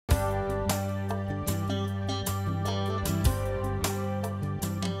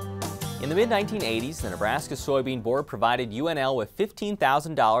the mid-1980s, the Nebraska Soybean Board provided UNL with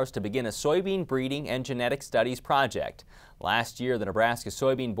 $15,000 to begin a soybean breeding and genetic studies project. Last year, the Nebraska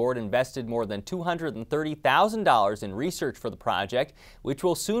Soybean Board invested more than $230,000 in research for the project, which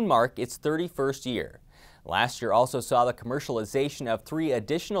will soon mark its 31st year. Last year also saw the commercialization of 3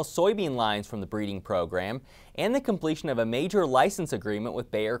 additional soybean lines from the breeding program and the completion of a major license agreement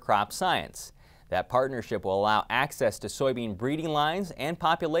with Bayer Crop Science. That partnership will allow access to soybean breeding lines and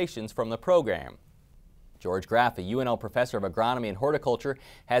populations from the program. George Graef, a UNL professor of agronomy and horticulture,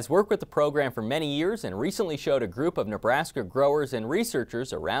 has worked with the program for many years and recently showed a group of Nebraska growers and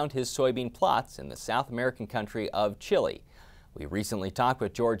researchers around his soybean plots in the South American country of Chile. We recently talked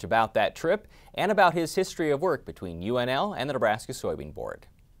with George about that trip and about his history of work between UNL and the Nebraska Soybean Board.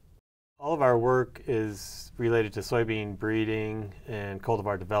 All of our work is related to soybean breeding and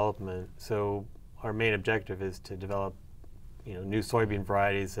cultivar development. So our main objective is to develop, new soybean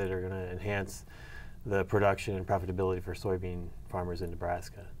varieties that are going to enhance the production and profitability for soybean farmers in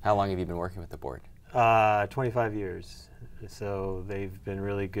Nebraska. How long have you been working with the board? 25 years. So they've been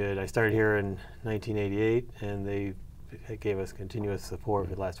really good. I started here in 1988, and they gave us continuous support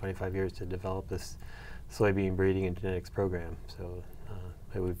for the last 25 years to develop this soybean breeding and genetics program. So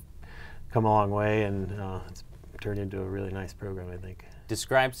we've come a long way, and it's turned into a really nice program, I think.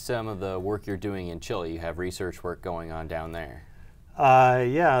 Describe some of the work you're doing in Chile. You have research work going on down there.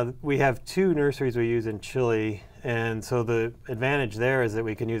 Yeah, we have 2 nurseries we use in Chile, and so the advantage there is that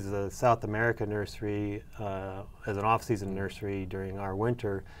we can use the South America nursery as an off-season nursery during our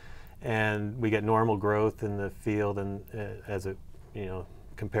winter, and we get normal growth in the field and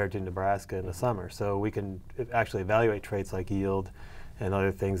compared to Nebraska in the summer. So we can actually evaluate traits like yield and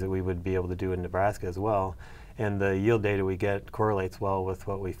other things that we would be able to do in Nebraska as well. And the yield data we get correlates well with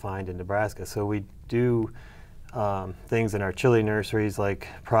what we find in Nebraska. So we do things in our Chile nurseries like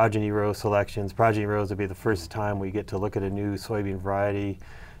progeny row selections. Progeny rows would be the first time we get to look at a new soybean variety.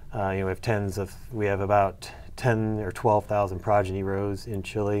 We have about 10 or 12,000 progeny rows in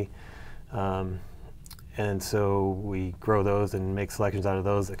Chile. And so we grow those and make selections out of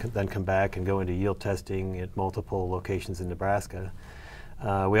those that can then come back and go into yield testing at multiple locations in Nebraska.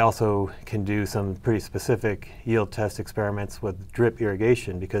 We also can do some pretty specific yield test experiments with drip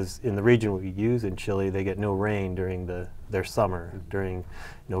irrigation, because in the region we use in Chile, they get no rain during their summer, during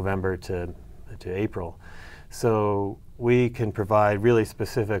November to April. So we can provide really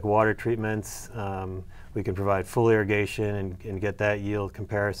specific water treatments. We can provide full irrigation and get that yield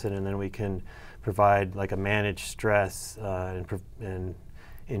comparison, and then we can provide like a managed stress and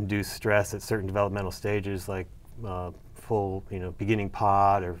induce stress at certain developmental stages, like full, beginning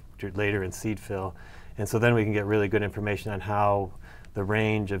pod or later in seed fill. And so then we can get really good information on how the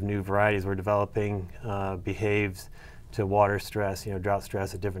range of new varieties we're developing behaves to water stress, drought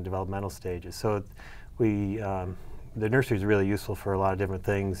stress at different developmental stages. So the nursery is really useful for a lot of different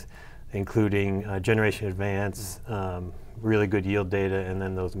things, including generation advance, really good yield data, and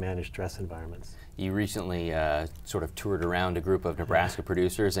then those managed stress environments. You recently sort of toured around a group of Nebraska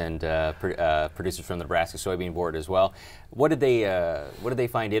producers and producers from the Nebraska Soybean Board as well. What did they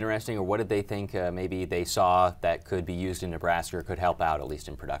find interesting, or what did they think maybe they saw that could be used in Nebraska or could help out, at least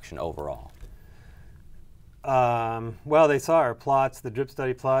in production overall? Well, they saw our plots, the drip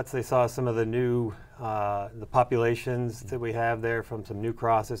study plots. They saw some of the new the populations that we have there from some new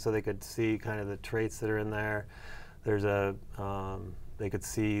crosses, so they could see kind of the traits that are in there. There's they could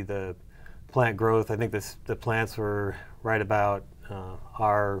see the plant growth. I think the plants were right about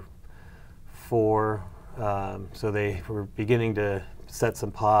R4, so they were beginning to set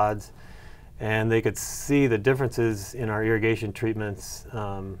some pods, and they could see the differences in our irrigation treatments,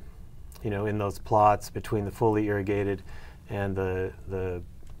 in those plots between the fully irrigated and the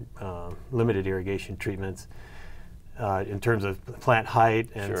limited irrigation treatments in terms of plant height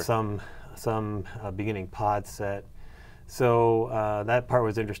and Sure. some beginning pod set. So that part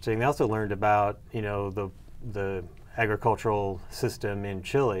was interesting. They also learned about the agricultural system in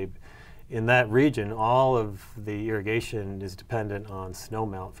Chile. In that region, all of the irrigation is dependent on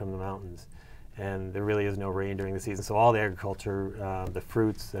snowmelt from the mountains, and there really is no rain during the season. So all the agriculture, the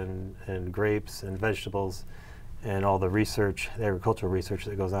fruits and grapes and vegetables, and all the research, the agricultural research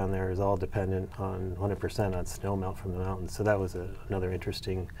that goes on there is all dependent on 100% on snowmelt from the mountains. So that was another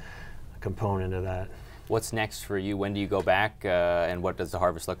interesting component of that. What's next for you? When do you go back, and what does the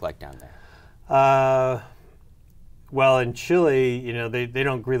harvest look like down there? Well, in Chile, they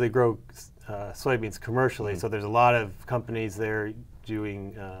don't really grow soybeans commercially, so there's a lot of companies there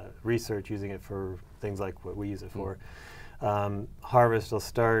doing research, using it for things like what we use it for. Harvest will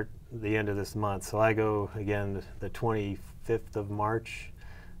start the end of this month, so I go again the 25th of March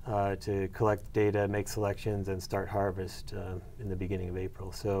to collect data, make selections, and start harvest in the beginning of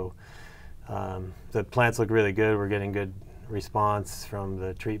April. So the plants look really good. We're getting good response from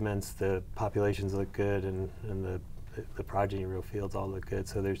the treatments. The populations look good, and the progeny row fields all look good.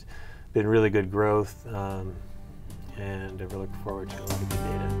 So there's been really good growth, and we're looking forward to a lot of good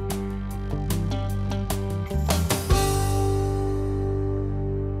data.